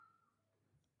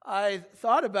I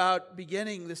thought about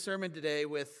beginning the sermon today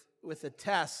with a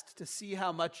test to see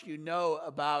how much you know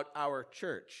about our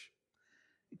church.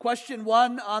 Question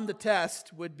 1 on the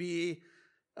test would be,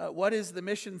 what is the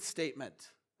mission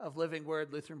statement of Living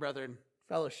Word Lutheran Brethren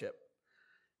Fellowship?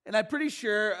 And I'm pretty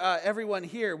sure everyone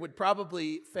here would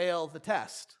probably fail the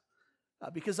test,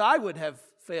 because I would have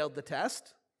failed the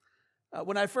test.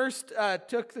 When I first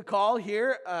took the call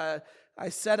here, I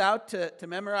set out to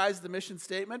memorize the mission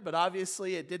statement, but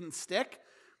obviously it didn't stick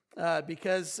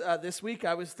because this week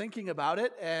I was thinking about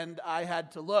it and I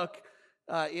had to look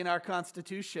in our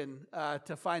Constitution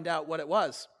to find out what it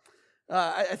was.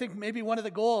 I think maybe one of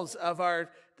the goals of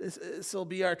this will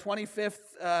be our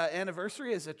 25th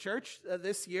anniversary as a church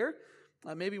this year.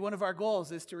 Maybe one of our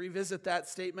goals is to revisit that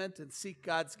statement and seek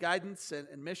God's guidance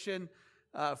and mission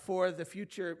for the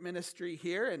future ministry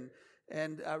here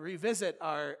and revisit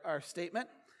our statement.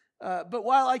 But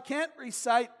while I can't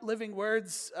recite Living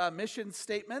Word's mission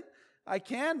statement, I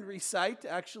can recite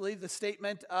actually the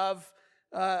statement of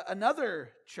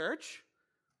another church.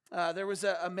 There was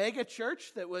a mega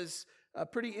church that was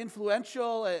pretty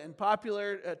influential and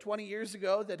popular 20 years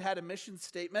ago that had a mission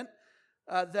statement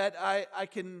that I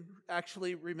can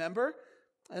actually remember.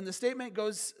 And the statement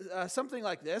goes something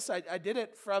like this. I did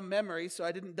it from memory, so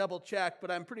I didn't double check,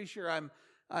 but I'm pretty sure I'm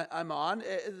on.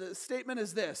 The statement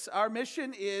is this: our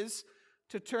mission is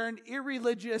to turn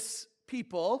irreligious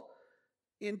people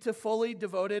into fully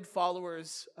devoted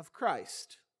followers of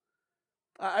Christ.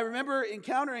 I remember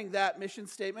encountering that mission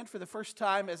statement for the first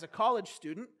time as a college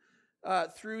student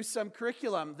through some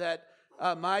curriculum that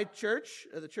my church,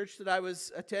 the church that I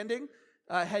was attending,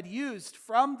 had used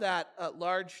from that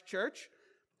large church.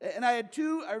 And I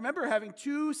remember having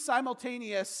two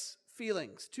simultaneous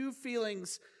feelings,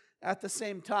 at the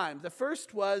same time. The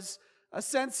first was a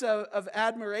sense of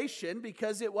admiration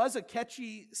because it was a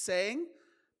catchy saying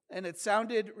and it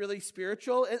sounded really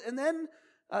spiritual. And then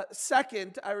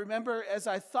second, I remember as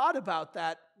I thought about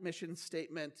that mission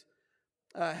statement,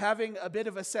 having a bit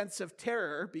of a sense of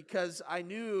terror because I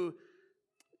knew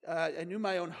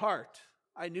my own heart.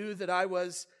 I knew that I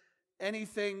was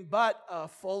anything but a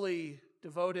fully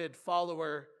devoted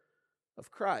follower of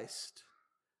Christ.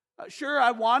 Sure, I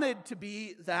wanted to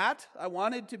be that. I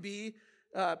wanted to be,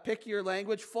 pick your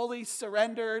language, fully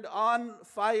surrendered, on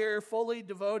fire, fully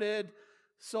devoted,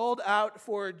 sold out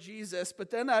for Jesus. But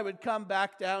then I would come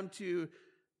back down to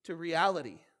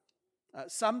reality.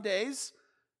 Some days,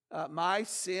 my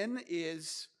sin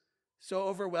is so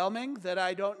overwhelming that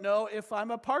I don't know if I'm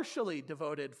a partially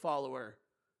devoted follower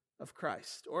of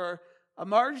Christ or a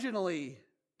marginally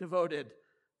devoted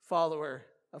follower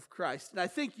of Christ. And I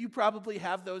think you probably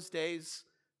have those days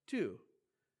too.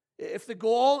 If the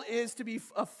goal is to be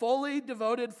a fully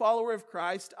devoted follower of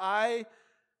Christ, I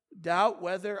doubt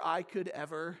whether I could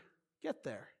ever get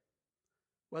there,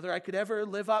 whether I could ever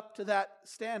live up to that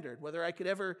standard, whether I could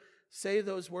ever say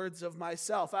those words of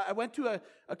myself. I went to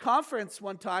a conference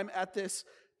one time at this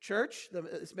church,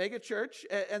 this mega church,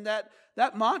 and that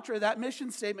mantra, that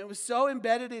mission statement was so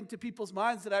embedded into people's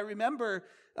minds that I remember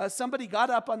somebody got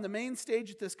up on the main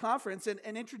stage at this conference and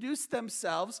introduced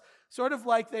themselves, sort of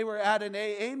like they were at an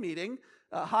AA meeting.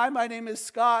 Hi, my name is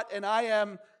Scott, and I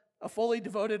am a fully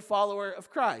devoted follower of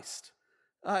Christ.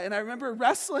 And I remember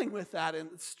wrestling with that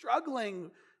and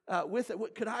struggling with it.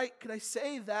 Could I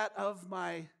say that of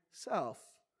myself?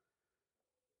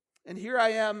 And here I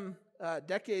am,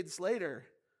 decades later,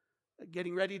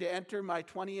 getting ready to enter my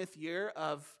 20th year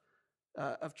of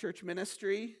church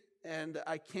ministry, and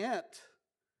I can't,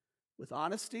 with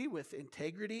honesty, with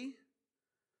integrity,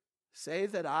 say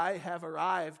that I have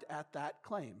arrived at that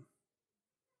claim.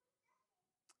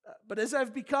 But as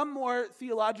I've become more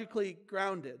theologically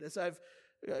grounded, as I've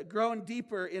grown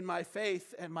deeper in my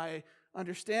faith and my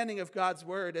understanding of God's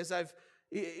Word, as I've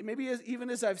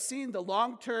seen the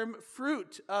long-term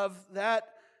fruit of that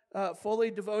fully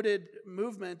devoted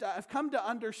movement, I've come to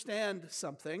understand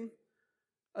something,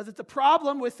 that the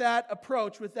problem with that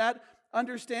approach, with that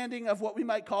understanding of what we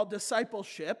might call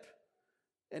discipleship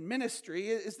and ministry,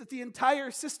 is that the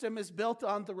entire system is built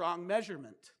on the wrong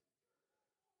measurement.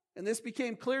 And this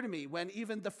became clear to me when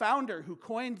even the founder who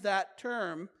coined that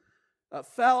term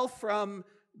fell from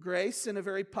grace in a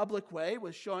very public way,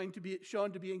 was shown to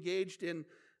be engaged in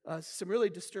some really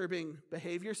disturbing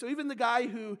behavior. So even the guy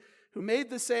who made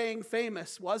the saying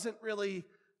famous wasn't really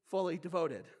fully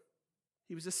devoted.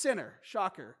 He was a sinner,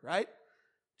 shocker, right?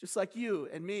 Just like you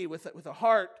and me, with a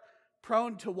heart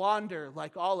prone to wander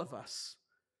like all of us.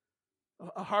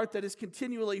 A heart that is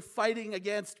continually fighting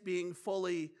against being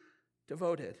fully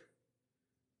devoted.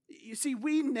 You see,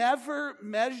 we never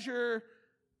measure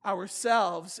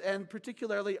ourselves and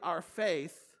particularly our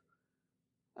faith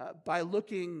by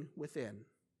looking within.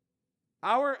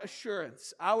 Our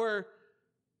assurance, our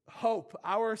hope,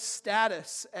 our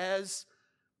status as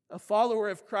a follower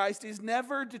of Christ is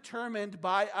never determined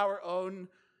by our own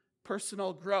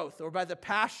personal growth or by the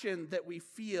passion that we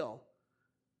feel,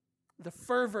 the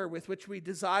fervor with which we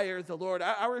desire the Lord.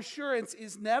 Our assurance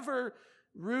is never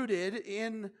rooted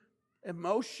in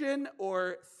emotion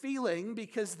or feeling,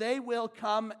 because they will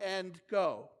come and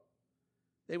go.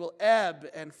 They will ebb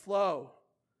and flow.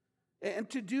 And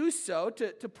to do so,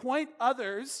 to point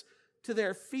others to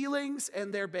their feelings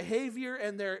and their behavior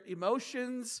and their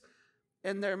emotions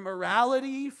and their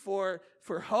morality for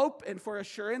hope and for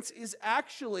assurance, is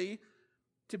actually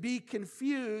to be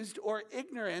confused or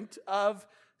ignorant of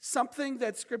something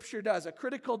that Scripture does, a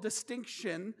critical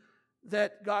distinction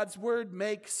that God's Word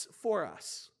makes for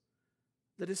us.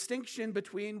 The distinction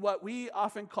between what we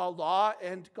often call law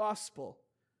and gospel.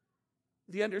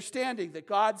 The understanding that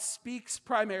God speaks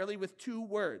primarily with two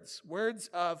words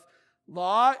of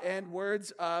law and words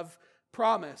of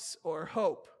promise or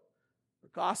hope or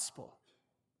gospel.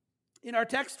 In our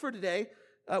text for today,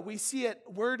 we see it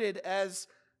worded as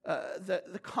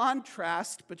the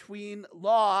contrast between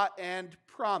law and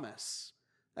promise.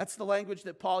 That's the language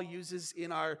that Paul uses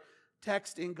in our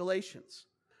text in Galatians.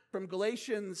 From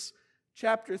Galatians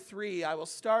chapter 3, I will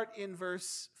start in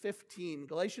verse 15.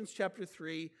 Galatians chapter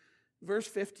 3, verse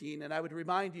 15, and I would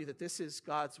remind you that this is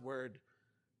God's word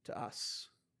to us.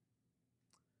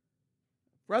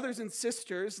 Brothers and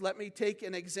sisters, let me take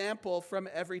an example from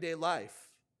everyday life.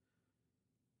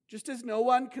 Just as no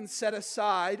one can set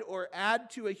aside or add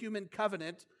to a human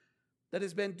covenant that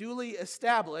has been duly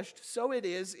established, so it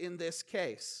is in this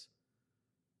case.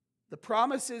 The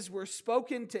promises were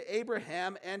spoken to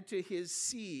Abraham and to his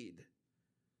seed.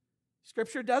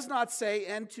 Scripture does not say,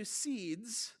 and to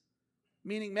seeds,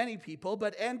 meaning many people,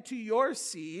 but and to your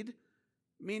seed,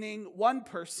 meaning one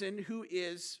person who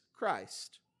is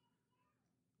Christ.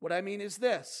 What I mean is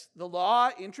this: the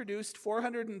law, introduced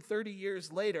 430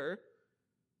 years later,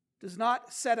 does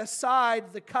not set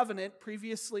aside the covenant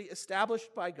previously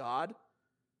established by God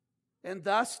and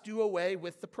thus do away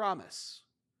with the promise.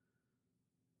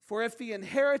 For if the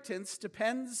inheritance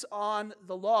depends on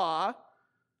the law,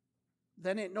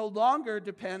 then it no longer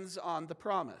depends on the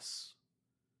promise.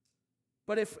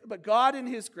 But God in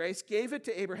his grace gave it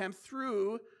to Abraham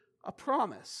through a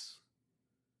promise.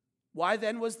 Why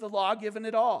then was the law given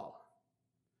at all?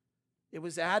 It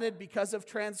was added because of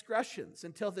transgressions,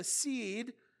 until the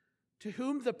seed to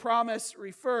whom the promise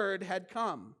referred had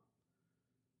come.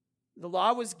 The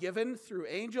law was given through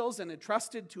angels and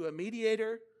entrusted to a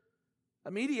mediator.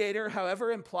 A mediator,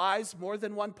 however, implies more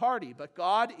than one party, but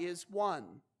God is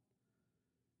one.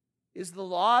 Is the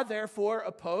law, therefore,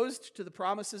 opposed to the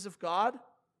promises of God?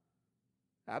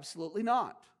 Absolutely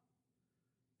not.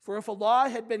 For if a law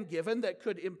had been given that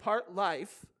could impart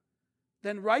life,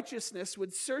 then righteousness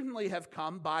would certainly have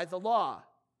come by the law.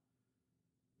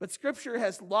 But Scripture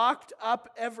has locked up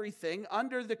everything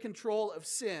under the control of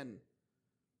sin,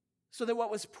 so that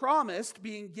what was promised,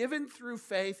 being given through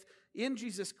faith in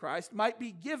Jesus Christ, might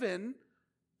be given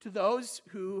to those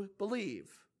who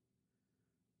believe.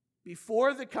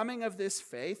 Before the coming of this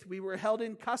faith, we were held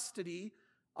in custody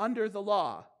under the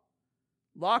law,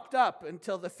 locked up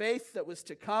until the faith that was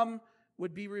to come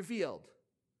would be revealed.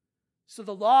 So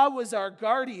the law was our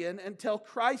guardian until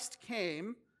Christ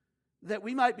came, that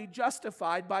we might be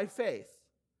justified by faith.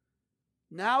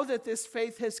 Now that this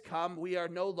faith has come, we are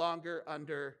no longer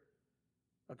under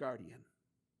a guardian.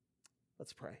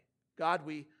 Let's pray. God,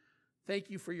 we thank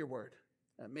you for your word.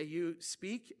 May you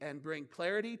speak and bring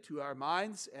clarity to our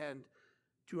minds and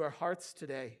to our hearts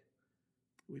today.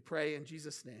 We pray in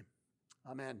Jesus' name.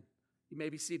 Amen. You may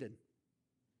be seated.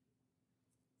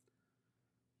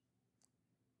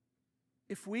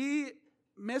 If we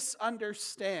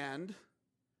misunderstand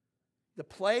the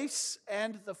place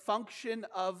and the function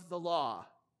of the law,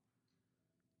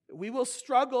 we will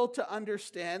struggle to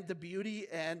understand the beauty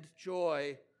and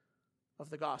joy of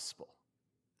the gospel.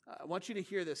 I want you to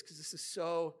hear this because this is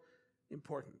so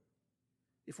important.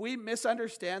 If we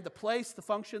misunderstand the place, the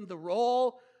function, the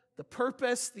role, the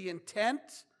purpose, the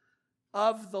intent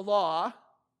of the law,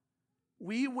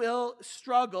 we will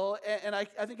struggle, and I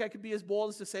think I could be as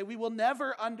bold as to say we will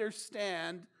never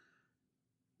understand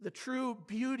the true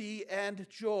beauty and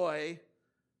joy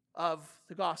of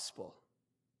the gospel.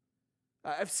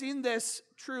 I've seen this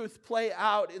truth play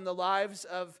out in the lives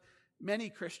of many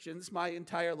Christians my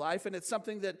entire life, and it's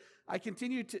something that I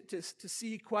continue to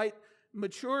see quite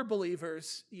mature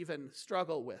believers even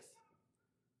struggle with.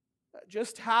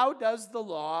 Just how does the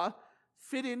law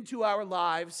fit into our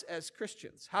lives as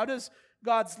Christians? How does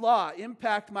God's law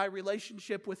impact my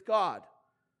relationship with God?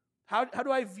 How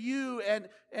do I view and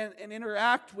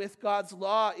interact with God's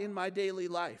law in my daily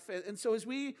life? And so as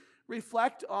we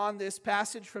reflect on this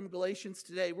passage from Galatians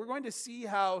today, we're going to see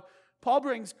how Paul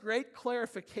brings great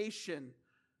clarification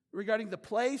regarding the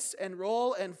place and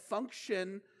role and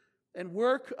function and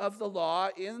work of the law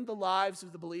in the lives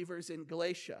of the believers in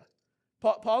Galatia.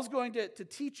 Paul's going to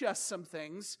teach us some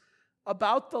things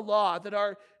about the law that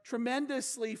are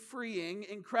tremendously freeing,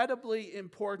 incredibly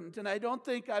important. And I don't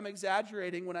think I'm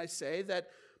exaggerating when I say that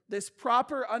this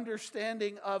proper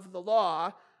understanding of the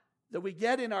law that we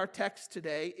get in our text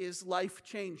today is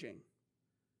life-changing.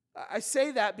 I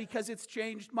say that because it's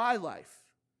changed my life.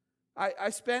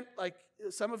 I spent, like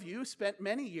some of you, spent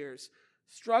many years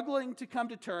struggling to come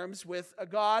to terms with a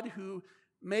God who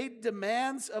made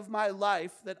demands of my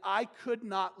life that I could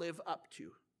not live up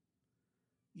to.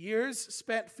 Years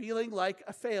spent feeling like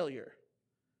a failure.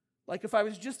 Like if I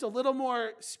was just a little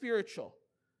more spiritual,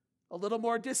 a little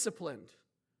more disciplined,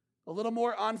 a little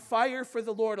more on fire for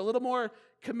the Lord, a little more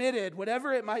committed,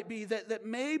 whatever it might be, that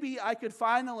maybe I could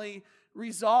finally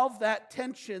resolve that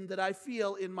tension that I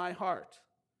feel in my heart.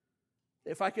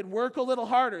 If I could work a little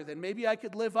harder, then maybe I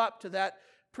could live up to that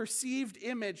perceived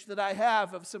image that I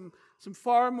have of some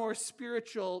far more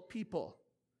spiritual people.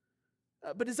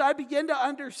 But as I begin to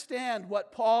understand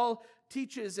what Paul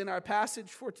teaches in our passage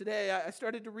for today, I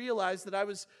started to realize that I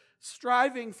was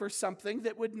striving for something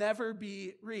that would never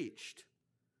be reached.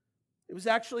 It was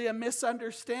actually a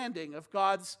misunderstanding of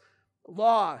God's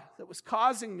law that was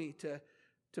causing me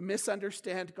to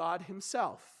misunderstand God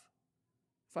himself.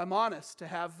 If I'm honest, to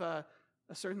have a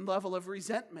certain level of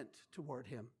resentment toward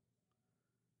him.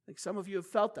 I think some of you have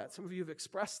felt that. Some of you have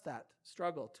expressed that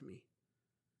struggle to me.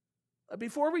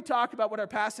 Before we talk about what our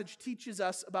passage teaches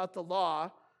us about the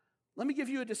law, let me give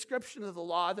you a description of the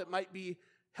law that might be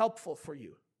helpful for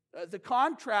you. The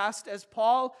contrast, as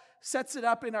Paul sets it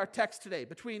up in our text today,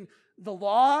 between the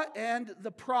law and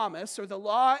the promise, or the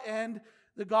law and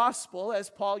the gospel, as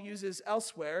Paul uses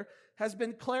elsewhere, has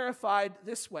been clarified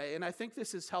this way, and I think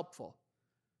this is helpful.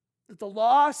 That the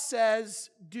law says,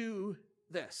 do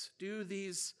this, do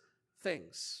these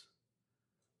things.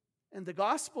 And the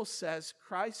gospel says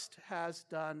Christ has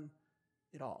done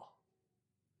it all.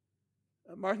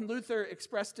 Martin Luther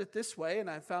expressed it this way, and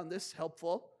I found this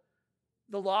helpful.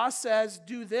 The law says,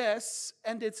 do this,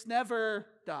 and it's never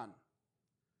done.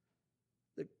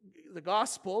 The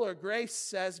gospel or grace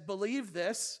says, believe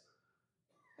this,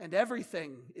 and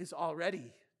everything is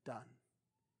already done.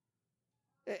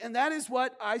 And that is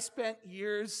what I spent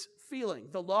years feeling.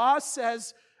 The law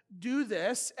says, do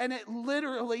this, and it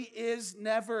literally is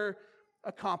never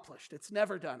accomplished. It's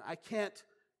never done. I can't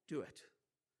do it.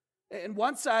 And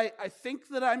once I think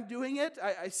that I'm doing it,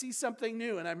 I see something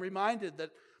new, and I'm reminded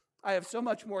that I have so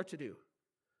much more to do.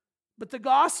 But the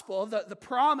gospel, the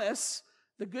promise,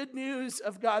 the good news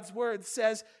of God's word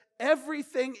says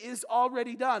everything is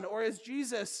already done, or as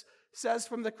Jesus says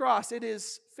from the cross, it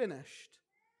is finished.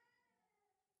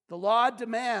 The law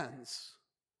demands,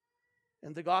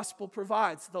 and the gospel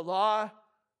provides. The law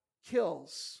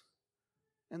kills,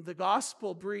 and the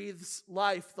gospel breathes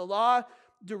life. The law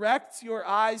directs your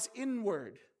eyes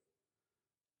inward,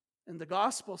 and the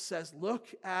gospel says, look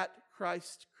at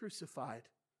Christ crucified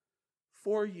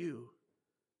for you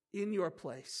in your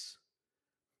place.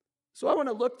 So I want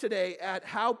to look today at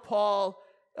how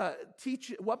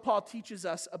what Paul teaches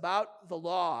us about the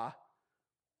law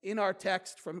in our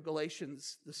text from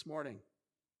Galatians this morning.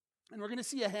 And we're going to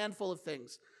see a handful of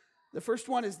things. The first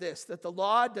one is this, that the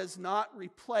law does not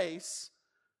replace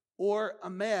or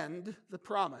amend the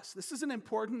promise. This is an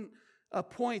important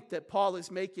point that Paul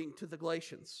is making to the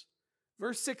Galatians.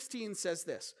 Verse 16 says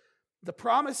this, the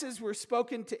promises were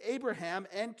spoken to Abraham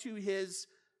and to his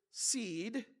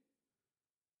seed.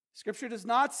 Scripture does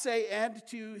not say and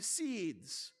to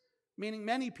seeds, meaning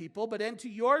many people, but and to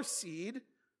your seed,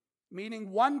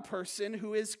 meaning one person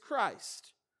who is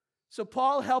Christ. So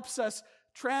Paul helps us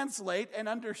translate and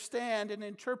understand and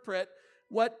interpret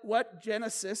what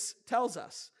Genesis tells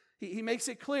us. He makes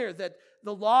it clear that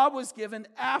the law was given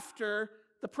after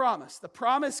the promise. The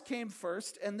promise came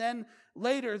first, and then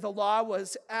later the law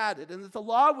was added, and that the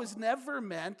law was never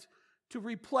meant to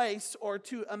replace or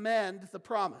to amend the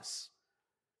promise.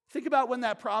 Think about when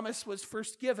that promise was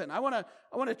first given. I want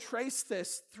to trace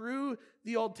this through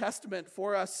the Old Testament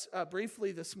for us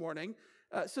briefly this morning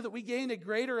so that we gain a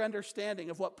greater understanding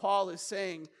of what Paul is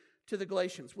saying to the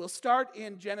Galatians. We'll start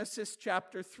in Genesis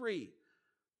chapter 3.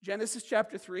 Genesis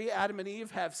chapter 3, Adam and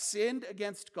Eve have sinned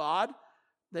against God.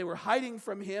 They were hiding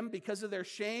from him because of their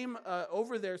shame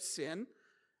over their sin.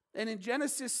 And in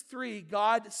Genesis 3,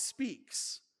 God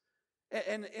speaks.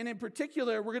 And in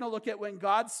particular, we're going to look at when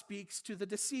God speaks to the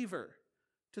deceiver,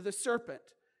 to the serpent.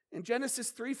 In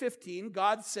Genesis 3:15,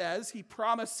 God says, he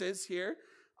promises here,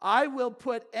 I will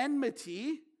put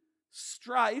enmity,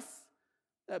 strife,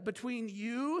 between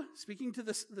you, speaking to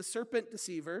the serpent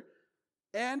deceiver,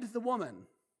 and the woman.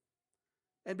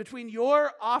 And between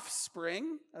your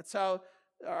offspring, that's how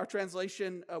our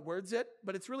translation words it,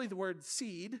 but it's really the word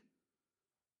seed.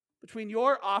 Between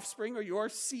your offspring or your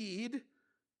seed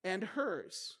and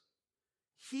hers.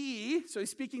 So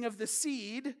he's speaking of the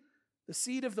seed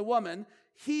of the woman,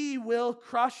 he will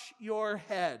crush your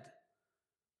head,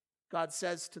 God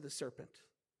says to the serpent,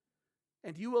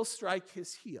 and you will strike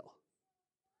his heel.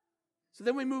 So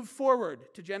then we move forward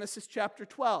to Genesis chapter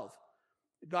 12.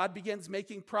 God begins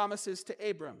making promises to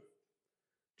Abram.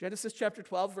 Genesis chapter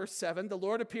 12, verse 7, the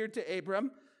Lord appeared to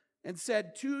Abram and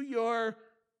said, to your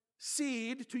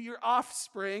seed, to your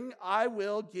offspring, I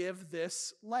will give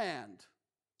this land.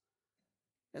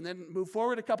 And then move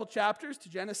forward a couple chapters to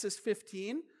Genesis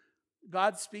 15.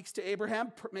 God speaks to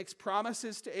Abraham, makes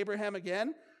promises to Abraham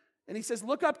again. And he says,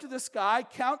 look up to the sky,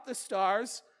 count the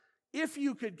stars, if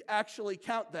you could actually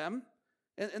count them.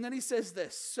 And then he says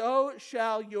this, so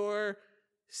shall your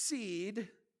seed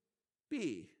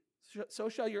be. So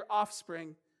shall your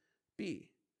offspring be.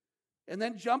 And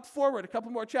then jump forward a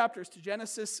couple more chapters to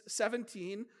Genesis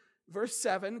 17, verse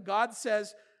 7. God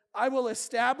says, I will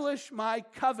establish my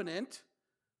covenant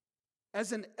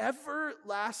as an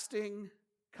everlasting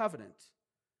covenant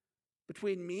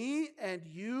between me and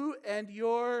you and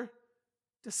your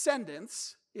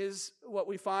descendants, is what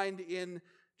we find in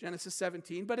Genesis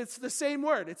 17. But it's the same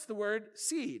word. It's the word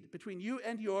seed, between you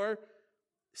and your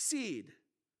seed,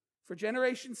 for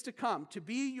generations to come, to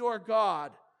be your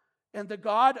God and the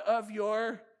God of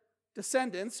your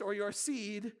descendants or your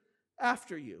seed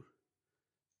after you.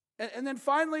 And then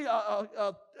finally,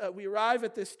 we arrive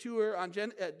at this tour on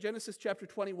Genesis chapter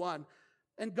 21.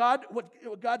 And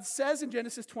what God says in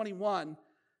Genesis 21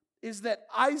 is that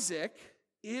Isaac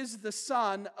is the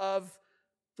son of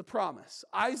the promise.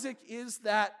 Isaac is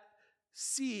that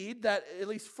seed, that at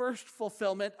least first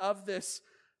fulfillment of this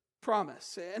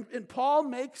promise. And Paul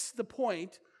makes the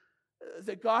point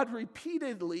that God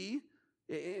repeatedly,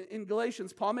 in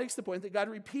Galatians, Paul makes the point that God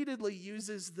repeatedly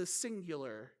uses the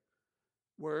singular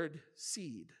word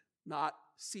seed, not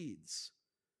seeds.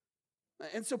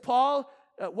 And so Paul,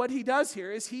 what he does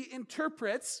here is he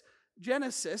interprets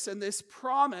Genesis and this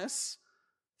promise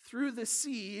through the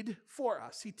seed for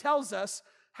us. He tells us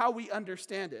how we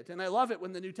understand it. And I love it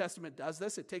when the New Testament does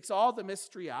this. It takes all the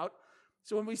mystery out.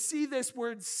 So when we see this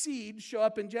word seed show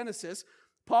up in Genesis,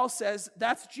 Paul says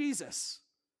that's Jesus.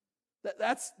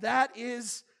 That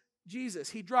is Jesus.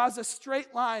 He draws a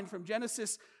straight line from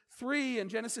Genesis 3 and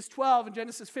Genesis 12 and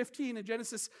Genesis 15 and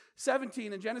Genesis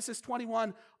 17 and Genesis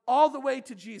 21 all the way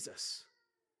to Jesus.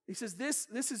 He says this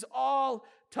is all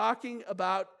talking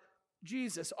about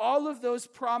Jesus. All of those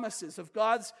promises of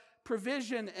God's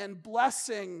provision and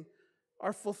blessing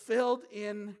are fulfilled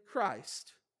in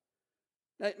Christ.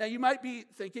 Now you might be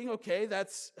thinking, okay,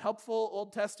 that's helpful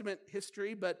Old Testament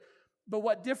history, but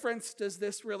what difference does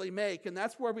this really make? And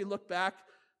that's where we look back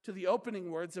to the opening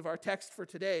words of our text for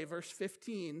today, verse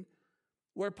 15,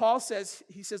 where Paul says,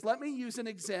 let me use an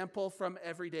example from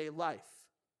everyday life.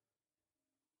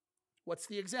 What's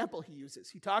the example he uses?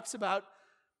 He talks about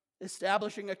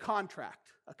establishing a contract,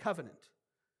 a covenant.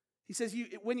 He says,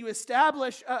 when you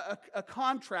establish a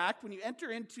contract, when you enter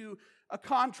into a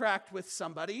contract with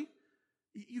somebody,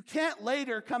 you can't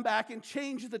later come back and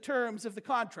change the terms of the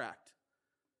contract.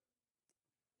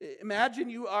 Imagine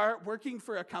you are working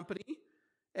for a company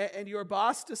and your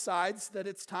boss decides that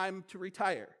it's time to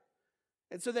retire.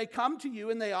 And so they come to you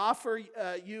and they offer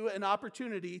you an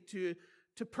opportunity to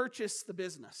purchase the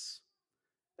business.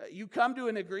 You come to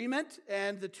an agreement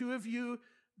and the two of you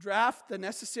draft the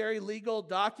necessary legal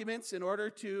documents in order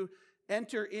to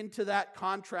enter into that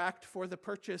contract for the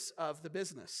purchase of the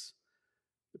business.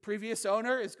 The previous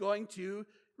owner is going to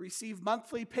receive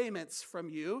monthly payments from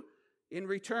you in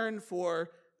return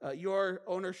for your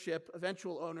ownership,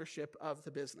 eventual ownership of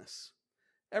the business.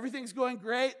 Everything's going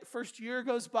great. The first year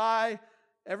goes by.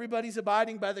 Everybody's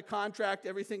abiding by the contract.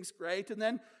 Everything's great. And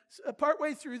then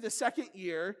partway through the second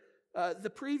year,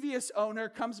 the previous owner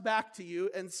comes back to you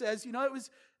and says,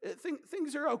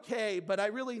 things are okay, but I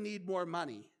really need more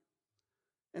money.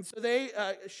 And so they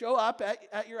show up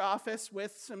at your office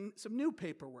with some new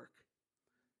paperwork.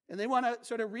 And they want to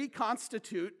sort of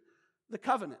reconstitute the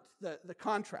covenant, the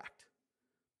contract.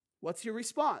 What's your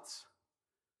response?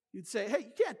 You'd say, hey,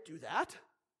 you can't do that.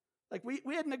 Like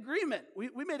we had an agreement. We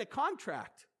made a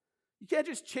contract. You can't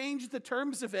just change the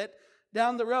terms of it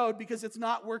down the road because it's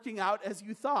not working out as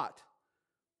you thought.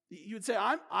 You would say,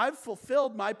 I've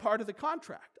fulfilled my part of the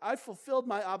contract. I've fulfilled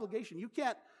my obligation. You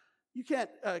can't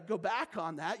go back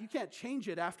on that. You can't change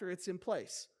it after it's in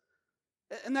place.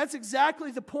 And that's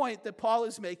exactly the point that Paul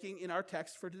is making in our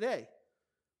text for today.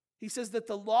 He says that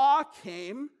the law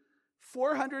came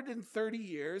 430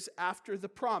 years after the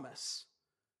promise.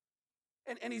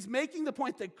 And he's making the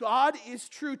point that God is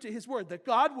true to his word, that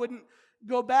God wouldn't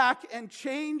go back and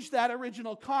change that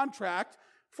original contract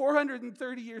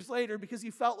 430 years later because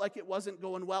he felt like it wasn't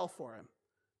going well for him.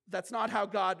 That's not how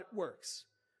God works.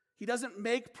 He doesn't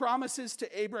make promises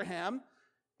to Abraham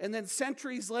and then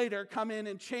centuries later come in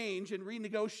and change and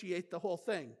renegotiate the whole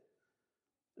thing.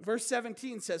 Verse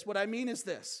 17 says, what I mean is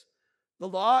this: the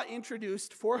law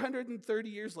introduced 430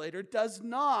 years later does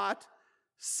not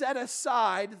set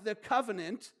aside the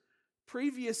covenant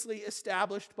previously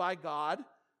established by God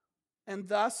and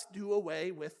thus do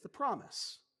away with the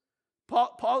promise.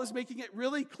 Paul is making it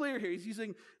really clear here. He's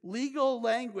using legal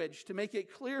language to make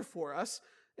it clear for us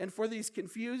and for these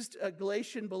confused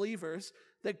Galatian believers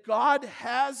that God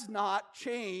has not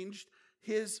changed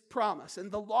his promise. And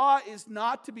the law is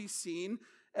not to be seen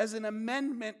as an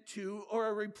amendment to or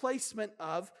a replacement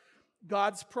of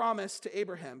God's promise to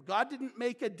Abraham. God didn't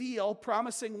make a deal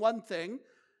promising one thing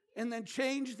and then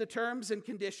change the terms and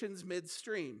conditions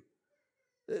midstream.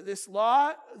 This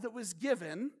law that was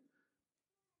given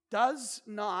does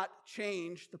not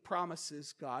change the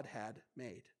promises God had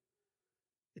made.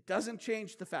 It doesn't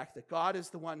change the fact that God is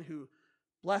the one who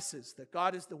blesses, that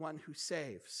God is the one who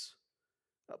saves.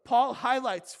 Paul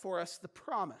highlights for us the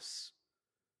promise,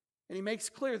 and he makes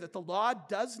clear that the law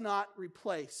does not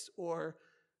replace or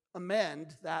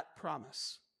amend that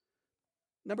promise.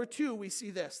 Number two, we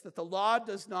see this, that the law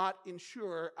does not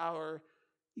ensure our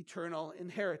eternal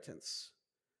inheritance.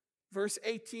 Verse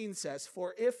 18 says,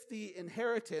 for if the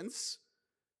inheritance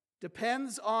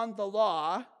depends on the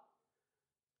law,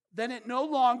 then it no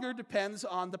longer depends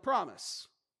on the promise.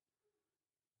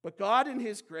 But God in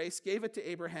his grace gave it to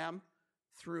Abraham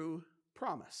through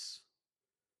promise.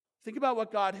 Think about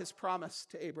what God has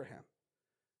promised to Abraham.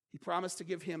 He promised to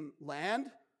give him land,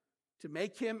 to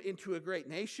make him into a great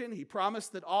nation. He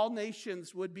promised that all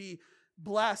nations would be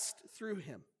blessed through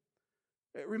him.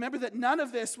 Remember that none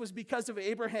of this was because of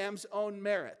Abraham's own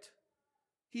merit.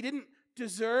 He didn't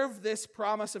deserve this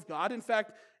promise of God. In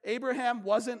fact, Abraham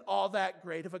wasn't all that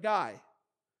great of a guy.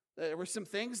 There were some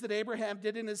things that Abraham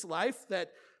did in his life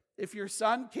that if your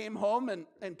son came home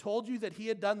and told you that he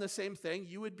had done the same thing,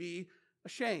 you would be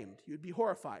ashamed. You would be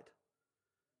horrified.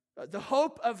 The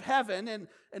hope of heaven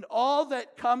and all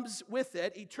that comes with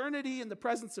it, eternity in the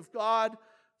presence of God,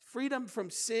 freedom from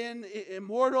sin,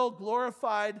 immortal,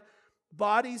 glorified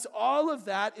bodies, all of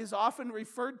that is often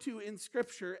referred to in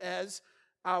Scripture as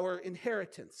our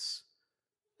inheritance.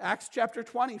 Acts chapter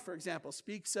 20, for example,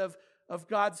 speaks of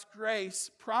God's grace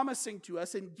promising to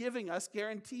us and giving us,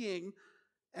 guaranteeing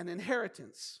an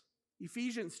inheritance.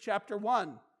 Ephesians chapter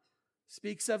 1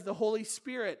 speaks of the Holy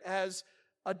Spirit as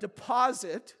a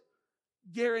deposit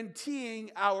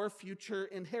guaranteeing our future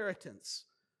inheritance.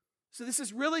 So this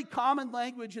is really common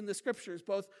language in the Scriptures,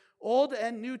 both Old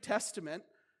and New Testament,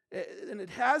 and it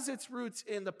has its roots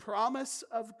in the promise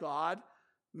of God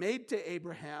made to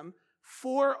Abraham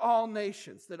for all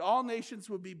nations, that all nations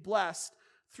would be blessed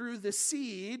through the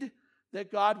seed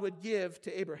that God would give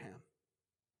to Abraham.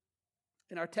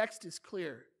 And our text is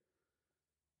clear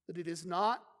that it is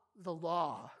not the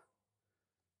law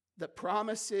that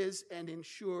promises and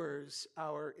ensures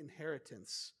our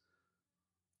inheritance.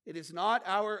 It is not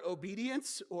our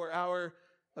obedience or our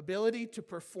ability to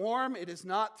perform. It is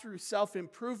not through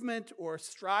self-improvement or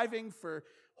striving for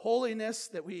holiness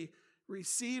that we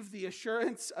receive the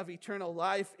assurance of eternal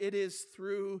life. It is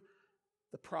through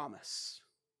the promise.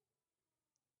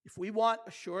 If we want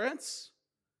assurance,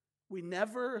 we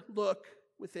never look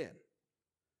within.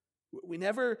 We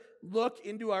never look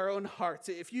into our own hearts.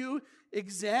 If you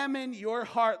examine your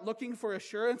heart looking for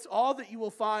assurance, all that you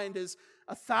will find is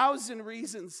 1,000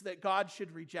 reasons that God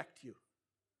should reject you.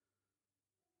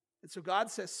 And so God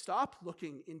says, stop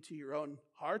looking into your own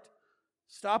heart.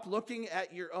 Stop looking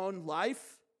at your own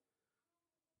life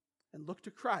and look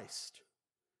to Christ.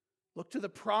 Look to the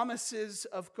promises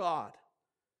of God.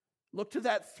 Look to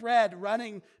that thread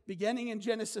running, beginning in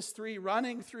Genesis 3,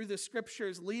 running through the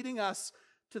Scriptures, leading us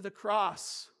to the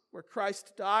cross where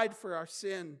Christ died for our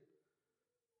sin.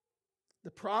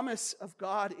 The promise of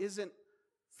God isn't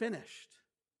finished.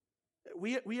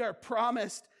 We are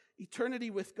promised eternity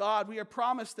with God. We are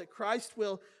promised that Christ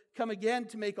will come again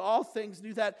to make all things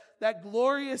new, that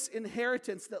glorious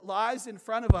inheritance that lies in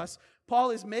front of us,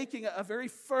 Paul is making a very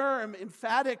firm,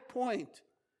 emphatic point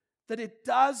that it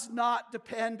does not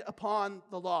depend upon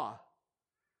the law,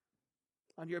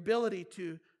 on your ability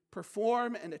to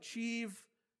perform and achieve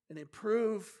and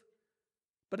improve,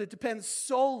 but it depends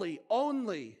solely,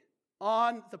 only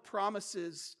on the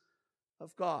promises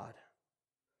of God.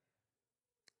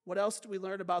 What else do we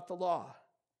learn about the law?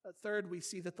 Third, we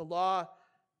see that the law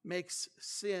makes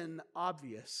sin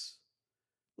obvious.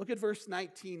 Look at verse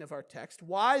 19 of our text.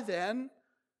 Why then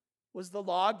was the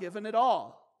law given at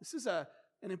all? This is an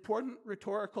important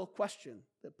rhetorical question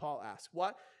that Paul asks.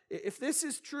 What if this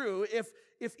is true,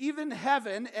 if even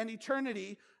heaven and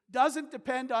eternity doesn't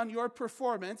depend on your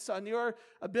performance, on your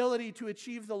ability to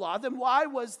achieve the law, then why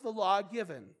was the law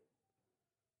given?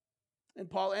 And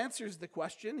Paul answers the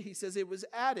question. He says it was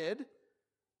added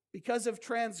because of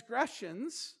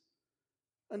transgressions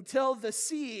until the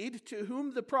seed to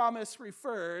whom the promise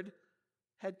referred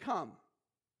had come.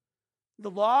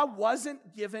 The law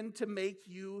wasn't given to make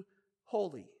you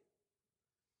holy.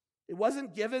 It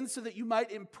wasn't given so that you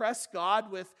might impress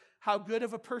God with how good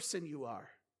of a person you are.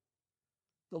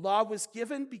 The law was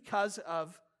given because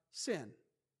of sin.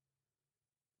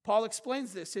 Paul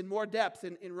explains this in more depth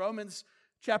in Romans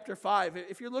chapter 5.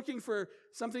 If you're looking for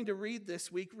something to read this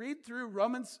week, read through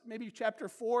Romans maybe chapter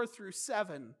 4 through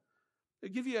 7.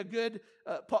 It'll give you a good,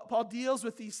 Paul deals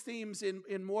with these themes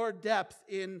in more depth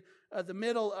in the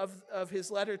middle of his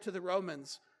letter to the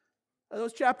Romans.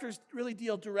 Those chapters really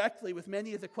deal directly with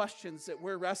many of the questions that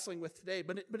we're wrestling with today.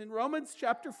 But in Romans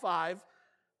chapter 5,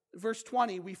 verse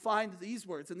 20, we find these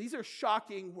words, and these are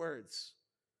shocking words.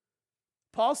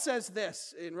 Paul says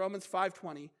this in Romans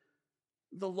 5:20,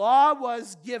 the law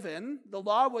was given, the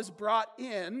law was brought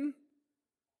in.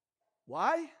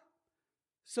 Why?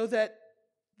 So that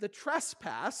the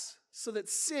trespass, so that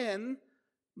sin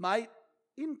might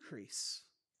increase.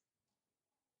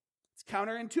 It's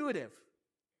counterintuitive.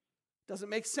 Doesn't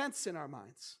make sense in our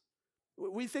minds.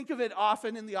 We think of it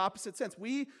often in the opposite sense.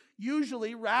 We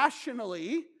usually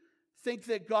rationally think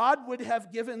that God would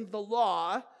have given the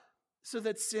law so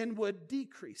that sin would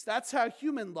decrease. That's how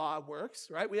human law works,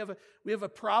 right? We have a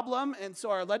problem, and so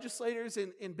our legislators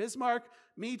in Bismarck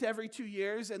meet every 2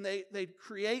 years, and they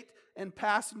create and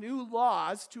pass new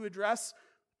laws to address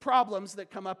problems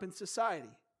that come up in society,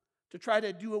 to try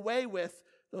to do away with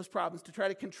those problems, to try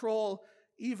to control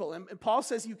evil. And Paul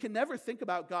says you can never think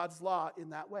about God's law in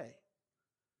that way.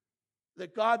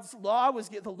 That God's law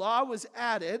the law was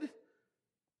added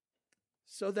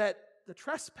so that the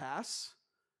trespass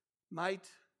might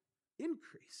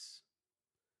increase.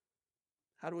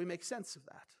 How do we make sense of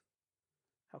that?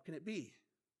 How can it be?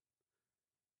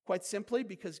 Quite simply,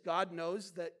 because God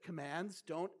knows that commands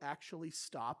don't actually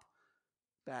stop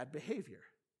bad behavior.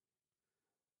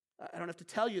 I don't have to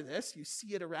tell you this. You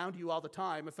see it around you all the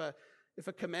time. If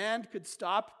a command could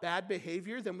stop bad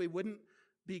behavior, then we wouldn't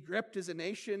be gripped as a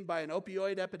nation by an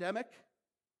opioid epidemic.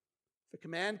 If a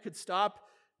command could stop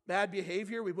bad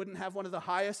behavior, we wouldn't have one of the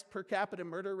highest per capita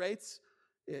murder rates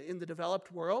in the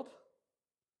developed world.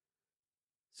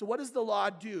 So what does the law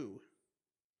do?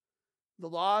 The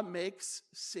law makes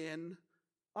sin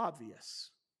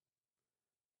obvious.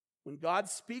 When God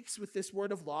speaks with this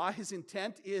word of law, his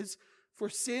intent is for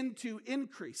sin to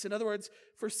increase. In other words,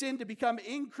 for sin to become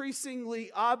increasingly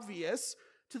obvious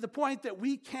to the point that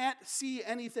we can't see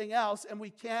anything else and we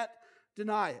can't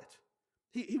deny it.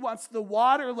 He wants the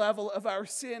water level of our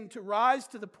sin to rise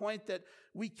to the point that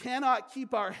we cannot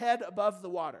keep our head above the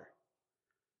water.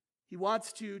 He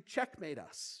wants to checkmate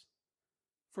us,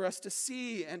 for us to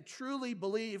see and truly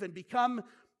believe and become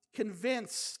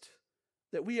convinced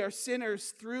that we are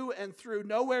sinners through and through,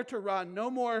 nowhere to run, no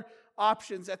more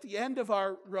options at the end of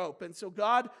our rope. And so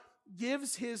God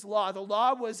gives his law. The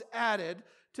law was added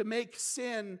to make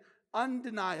sin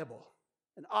undeniable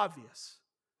and obvious,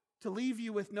 to leave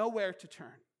you with nowhere to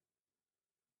turn.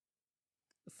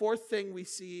 The fourth thing we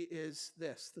see is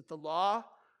this, that the law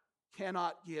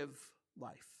cannot give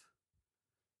life.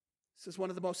 This is one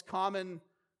of the most common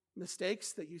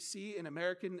mistakes that you see in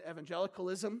American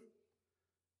evangelicalism.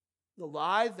 The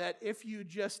lie that if you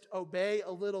just obey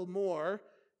a little more,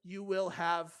 you will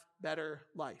have better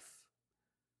life.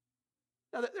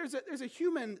 Now, there's a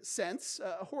human sense,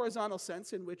 a horizontal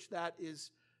sense in which that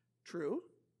is true.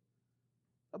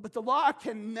 But the law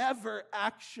can never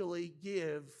actually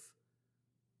give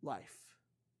life.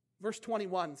 Verse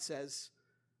 21 says,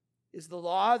 "Is the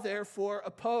law therefore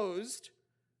opposed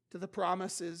to the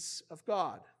promises of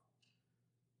God?"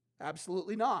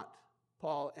 Absolutely not,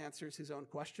 Paul answers his own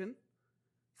question.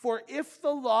 For if a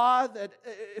law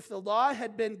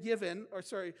had been given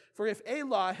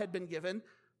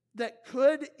that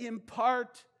could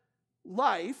impart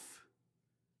life,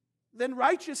 then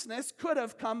righteousness could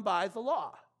have come by the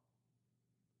law.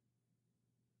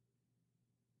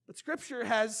 But Scripture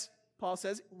has, Paul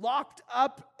says, locked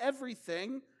up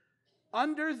everything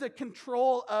under the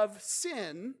control of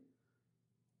sin,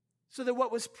 so that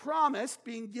what was promised,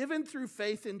 being given through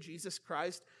faith in Jesus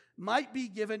Christ, might be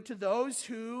given to those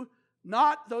who,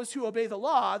 not those who obey the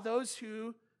law, those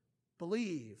who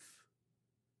believe.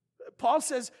 Paul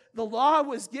says the law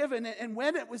was given, and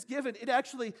when it was given, it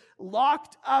actually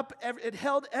locked up, it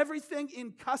held everything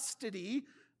in custody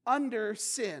under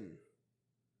sin,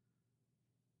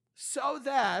 so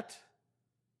that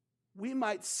we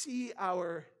might see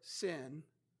our sin,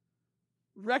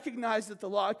 recognize that the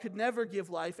law could never give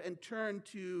life, and turn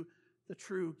to the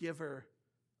true giver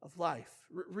of life.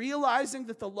 Realizing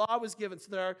that the law was given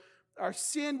so that our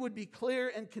sin would be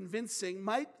clear and convincing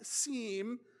might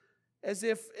seem as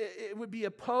if it would be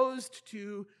opposed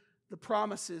to the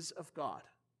promises of God.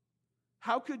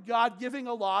 How could God giving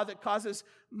a law that causes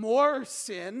more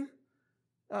sin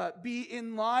be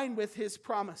in line with his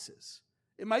promises?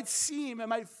 It might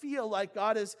feel like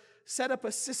God has set up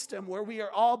a system where we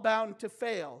are all bound to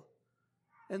fail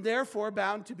and therefore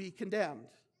bound to be condemned.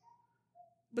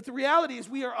 But the reality is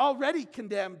we are already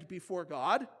condemned before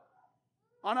God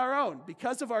on our own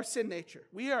because of our sin nature.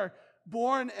 We are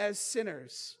born as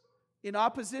sinners in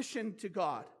opposition to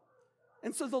God.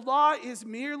 And so the law is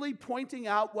merely pointing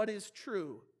out what is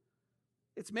true.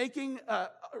 It's making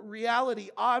reality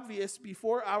obvious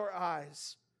before our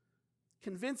eyes,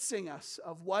 convincing us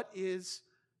of what is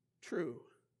true.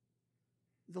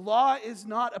 The law is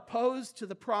not opposed to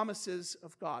the promises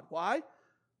of God. Why?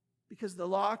 Because the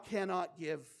law cannot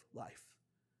give life.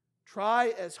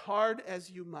 Try as hard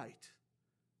as you might.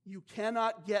 You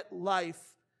cannot get life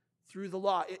through the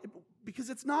law because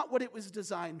it's not what it was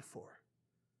designed for.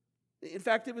 In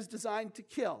fact, it was designed to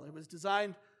kill. It was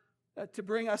designed to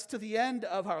bring us to the end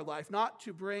of our life, not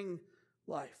to bring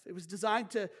life. It was designed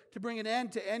to bring an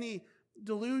end to any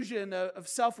delusion of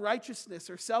self-righteousness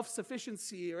or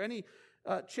self-sufficiency or any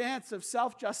chance of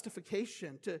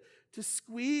self-justification, to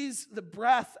squeeze the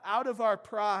breath out of our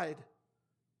pride,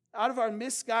 out of our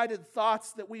misguided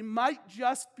thoughts that we might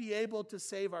just be able to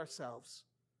save ourselves.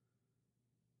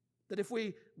 That if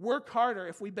we work harder,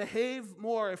 if we behave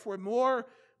more, if we're more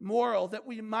moral, that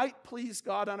we might please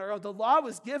God on our own. The law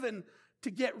was given to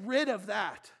get rid of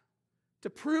that, to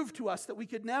prove to us that we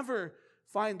could never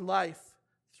find life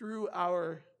through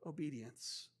our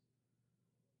obedience.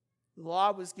 The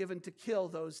law was given to kill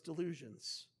those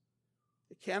delusions.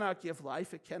 It cannot give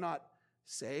life. It cannot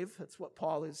save. That's what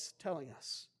Paul is telling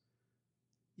us.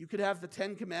 You could have the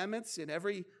 10 Commandments in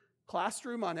every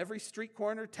classroom, on every street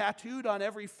corner, tattooed on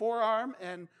every forearm,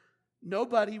 and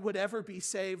nobody would ever be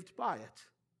saved by it.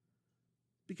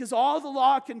 Because all the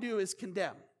law can do is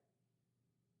condemn.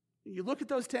 You look at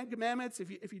those 10 Commandments,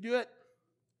 if you do it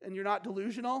and you're not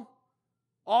delusional,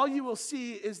 all you will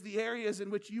see is the areas in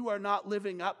which you are not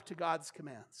living up to God's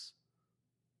commands.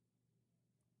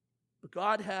 But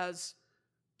God has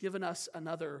given us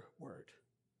another word.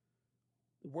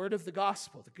 The word of the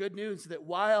gospel, the good news that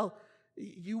while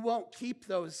you won't keep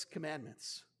those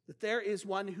commandments, that there is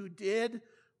one who did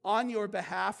on your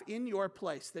behalf in your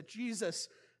place, that Jesus,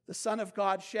 the Son of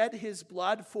God, shed his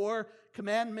blood for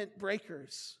commandment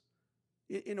breakers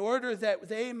in order that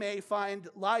they may find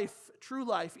life, true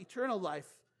life, eternal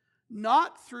life,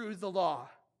 not through the law,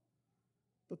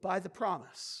 but by the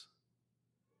promise.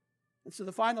 And so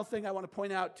the final thing I want to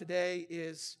point out today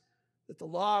is that the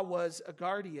law was a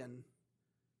guardian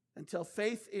until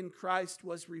faith in Christ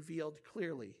was revealed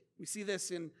clearly. We see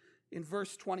this in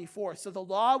verse 24. So the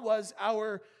law was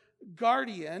our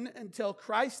guardian until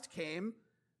Christ came,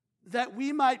 that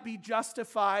we might be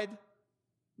justified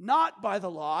not by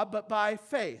the law, but by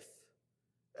faith.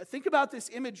 Think about this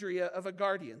imagery of a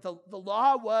guardian. The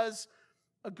law was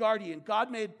a guardian. God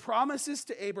made promises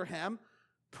to Abraham,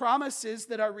 promises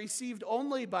that are received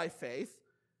only by faith.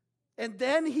 And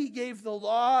then he gave the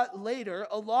law later,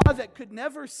 a law that could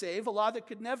never save, a law that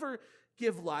could never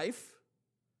give life,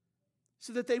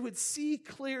 so that they would see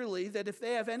clearly that if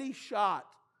they have any shot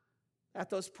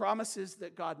at those promises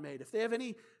that God made, if they have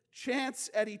any chance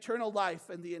at eternal life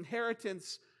and the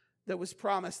inheritance that was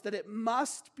promised, that it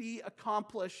must be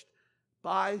accomplished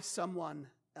by someone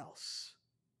else.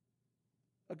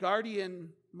 A guardian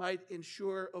might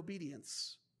ensure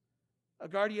obedience. A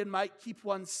guardian might keep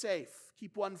one safe,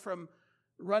 keep one from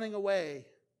running away.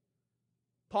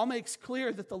 Paul makes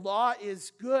clear that the law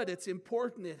is good, it's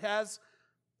important, it has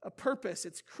a purpose.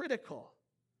 It's critical.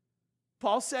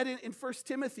 Paul said in 1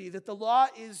 Timothy that the law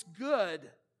is good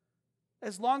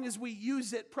as long as we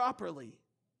use it properly.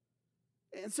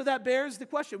 And so that bears the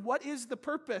question, what is the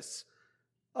purpose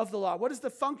of the law? What is the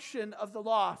function of the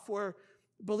law for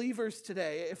believers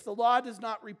today? If the law does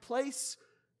not replace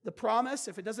the promise,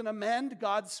 if it doesn't amend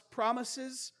God's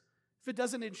promises, if it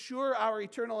doesn't ensure our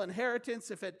eternal inheritance,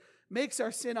 if it makes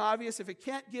our sin obvious, if it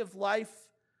can't give life,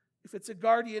 if it's a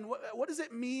guardian, what does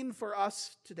it mean for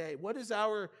us today? What is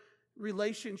our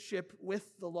relationship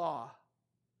with the law?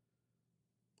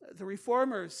 The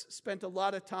Reformers spent a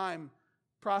lot of time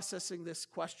processing this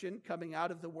question coming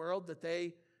out of the world that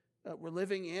they were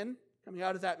living in, coming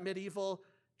out of that medieval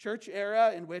church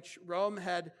era in which Rome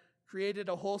had created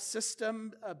a whole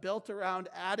system built around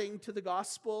adding to the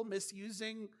gospel,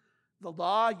 misusing the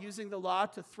law, using the law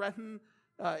to threaten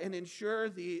and ensure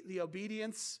the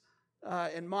obedience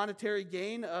and monetary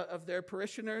gain of their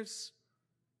parishioners.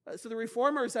 So the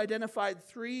Reformers identified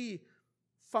three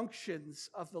functions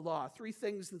of the law, three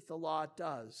things that the law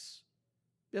does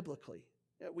biblically.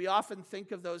 We often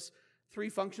think of those three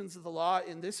functions of the law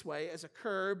in this way: as a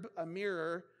curb, a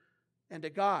mirror, and a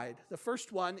guide. The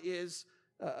first one is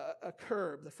a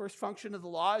curb. The first function of the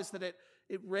law is that it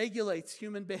regulates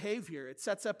human behavior. It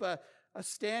sets up a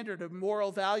standard of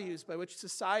moral values by which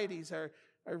societies are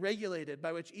regulated,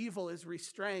 by which evil is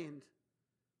restrained.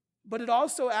 But it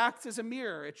also acts as a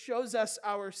mirror. It shows us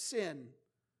our sin.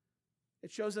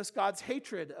 It shows us God's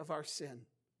hatred of our sin.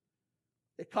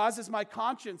 It causes my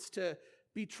conscience to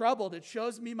be troubled. It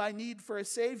shows me my need for a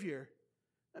Savior.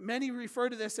 Many refer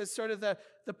to this as sort of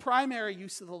the primary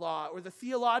use of the law or the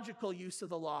theological use of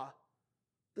the law.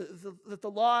 That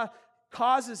the law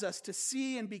causes us to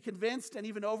see and be convinced and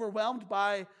even overwhelmed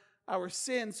by our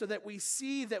sin so that we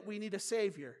see that we need a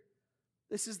Savior.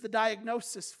 This is the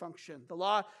diagnosis function. The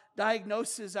law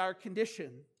diagnoses our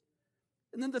condition.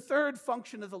 And then the third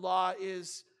function of the law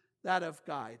is that of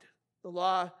guide. The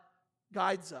law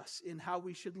guides us in how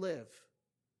we should live.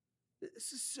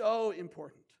 This is so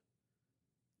important.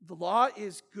 The law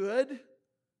is good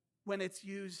when it's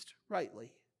used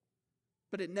rightly,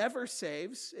 but it never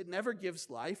saves, it never gives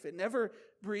life, it never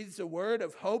breathes a word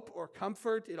of hope or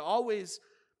comfort. It always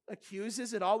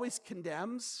accuses, it always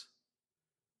condemns.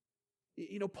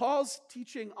 You know, Paul's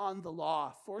teaching on the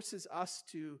law forces us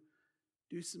to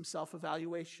do some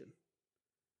self-evaluation.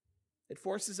 It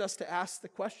forces us to ask the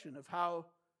question of how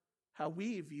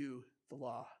we view the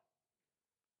law,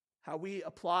 how we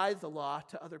apply the law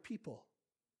to other people.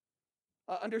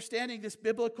 Understanding this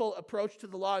biblical approach to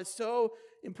the law is so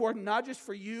important, not just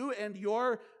for you and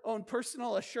your own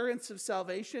personal assurance of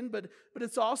salvation, but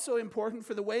it's also important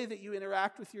for the way that you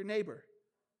interact with your neighbor,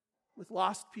 with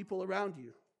lost people around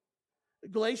you.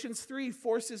 Galatians 3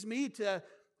 forces me to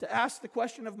ask the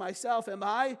question of myself, am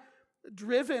I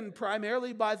driven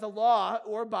primarily by the law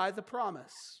or by the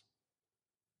promise?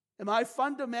 Am I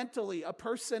fundamentally a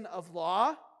person of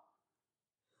law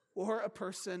or a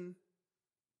person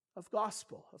of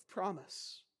gospel, of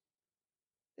promise?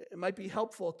 It might be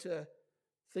helpful to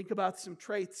think about some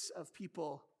traits of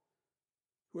people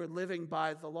who are living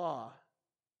by the law.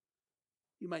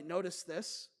 You might notice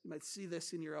this. You might see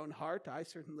this in your own heart. I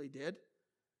certainly did.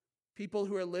 People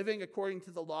who are living according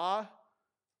to the law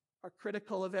are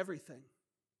critical of everything.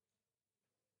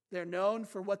 They're known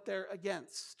for what they're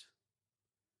against.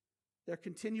 They're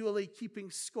continually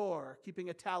keeping score, keeping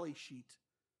a tally sheet.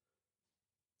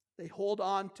 They hold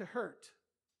on to hurt.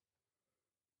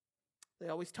 They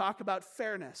always talk about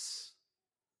fairness.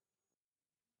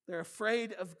 They're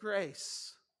afraid of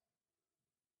grace.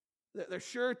 They're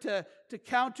sure to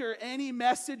counter any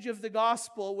message of the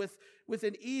gospel with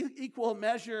an equal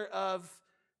measure of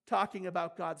talking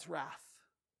about God's wrath.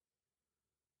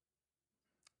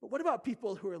 But what about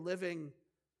people who are living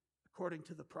according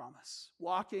to the promise,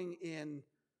 walking in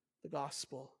the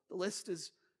gospel? The list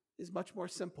is much more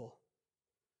simple.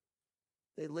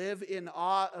 They live in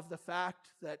awe of the fact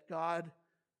that God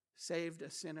saved a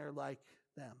sinner like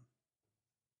them.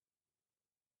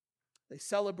 They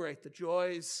celebrate the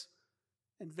joys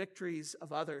and victories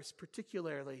of others,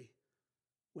 particularly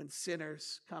when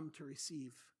sinners come to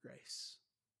receive grace.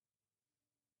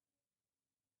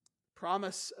 The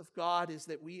promise of God is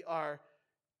that we are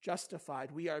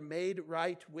justified. We are made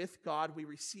right with God. We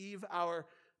receive our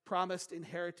promised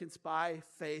inheritance by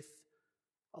faith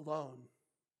alone.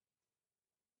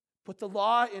 Put the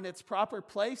law in its proper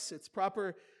place, its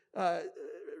proper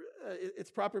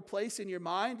place in your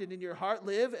mind and in your heart.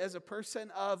 Live as a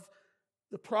person of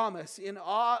the promise, in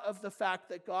awe of the fact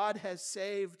that God has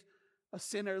saved a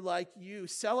sinner like you.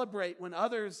 Celebrate when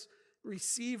others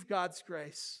receive God's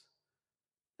grace.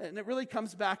 And it really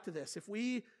comes back to this. If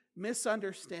we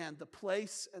misunderstand the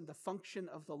place and the function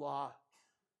of the law,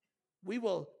 we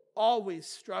will always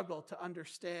struggle to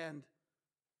understand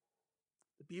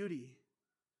the beauty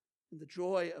and the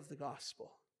joy of the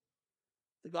gospel.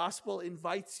 The gospel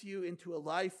invites you into a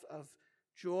life of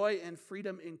joy and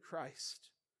freedom in Christ,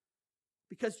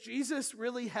 because Jesus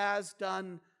really has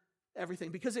done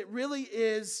everything, because it really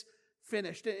is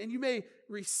finished. And you may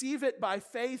receive it by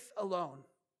faith alone,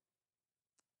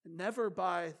 and never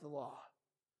by the law.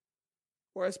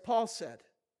 Or as Paul said,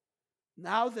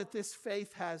 now that this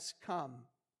faith has come,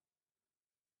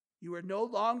 you are no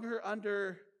longer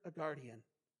under a guardian.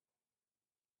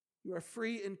 You are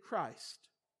free in Christ.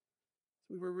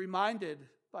 We were reminded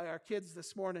by our kids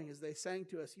this morning as they sang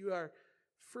to us, you are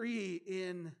free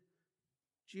in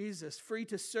Jesus, free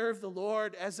to serve the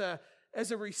Lord as a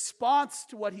response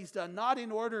to what he's done, not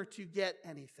in order to get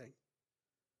anything.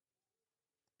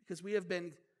 Because we have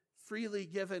been freely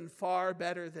given far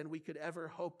better than we could ever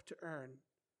hope to earn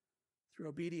through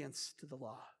obedience to the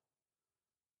law.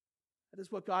 That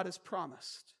is what God has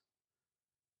promised,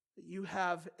 that you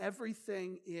have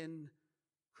everything in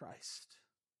Christ.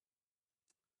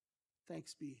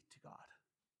 Thanks be to God.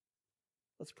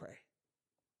 Let's pray.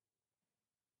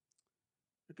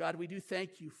 God, we do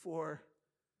thank you for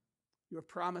your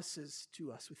promises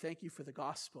to us. We thank you for the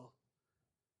gospel,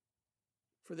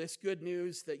 for this good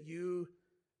news that you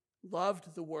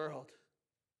loved the world,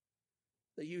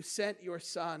 that you sent your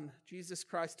Son, Jesus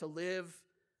Christ, to live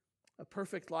a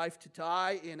perfect life, to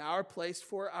die in our place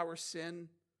for our sin,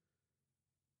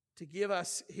 to give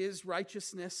us his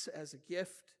righteousness as a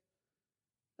gift.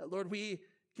 Lord, we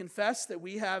confess that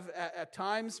we have at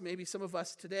times, maybe some of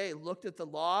us today, looked at the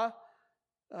law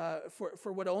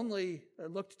for what only,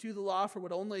 looked to the law for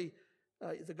what only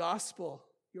the gospel,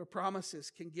 your promises,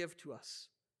 can give to us.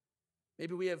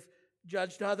 Maybe we have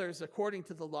judged others according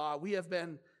to the law. We have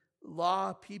been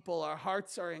law people. Our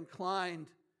hearts are inclined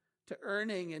to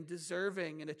earning and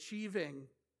deserving and achieving.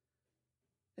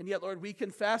 And yet, Lord, we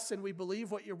confess and we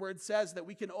believe what your word says, that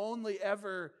we can only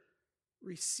ever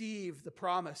receive the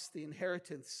promise, the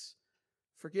inheritance,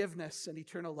 forgiveness, and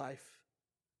eternal life.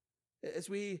 As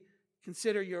we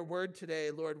consider your word today,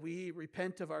 Lord, we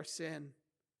repent of our sin.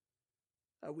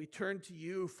 We turn to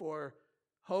you for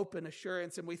hope and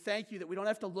assurance, and we thank you that we don't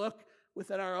have to look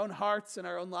within our own hearts and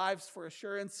our own lives for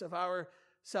assurance of our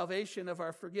salvation, of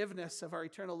our forgiveness, of our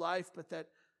eternal life, but that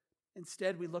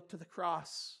instead we look to the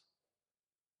cross,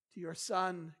 to your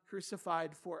Son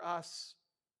crucified for us,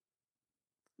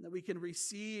 and that we can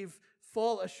receive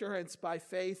full assurance by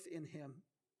faith in him.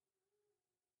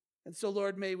 And so,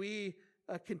 Lord, may we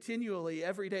continually,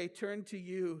 every day, turn to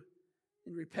you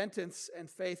in repentance and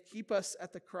faith. Keep us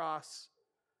at the cross.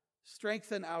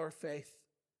 Strengthen our faith,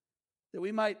 that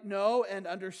we might know and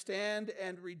understand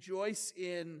and rejoice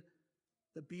in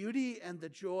the beauty and the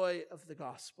joy of the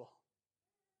gospel.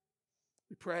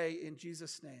 We pray in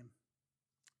Jesus' name.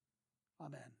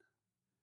 Amen.